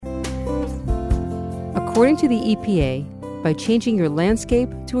According to the EPA, by changing your landscape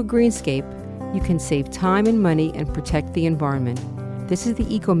to a greenscape, you can save time and money and protect the environment. This is the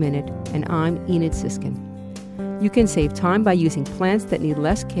Eco Minute, and I'm Enid Siskin. You can save time by using plants that need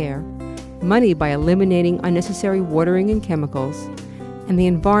less care, money by eliminating unnecessary watering and chemicals, and the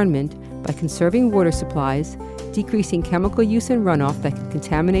environment by conserving water supplies, decreasing chemical use and runoff that can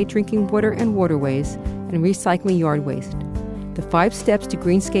contaminate drinking water and waterways, and recycling yard waste. The 5 steps to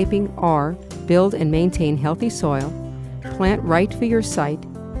greenscaping are: build and maintain healthy soil, plant right for your site,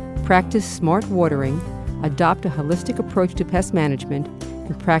 practice smart watering, adopt a holistic approach to pest management,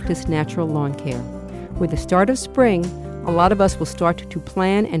 and practice natural lawn care. With the start of spring, a lot of us will start to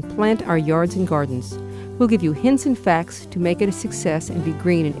plan and plant our yards and gardens. We'll give you hints and facts to make it a success and be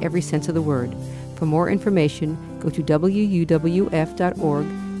green in every sense of the word. For more information, go to wuwf.org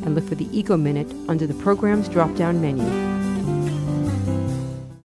and look for the Eco Minute under the program's drop-down menu.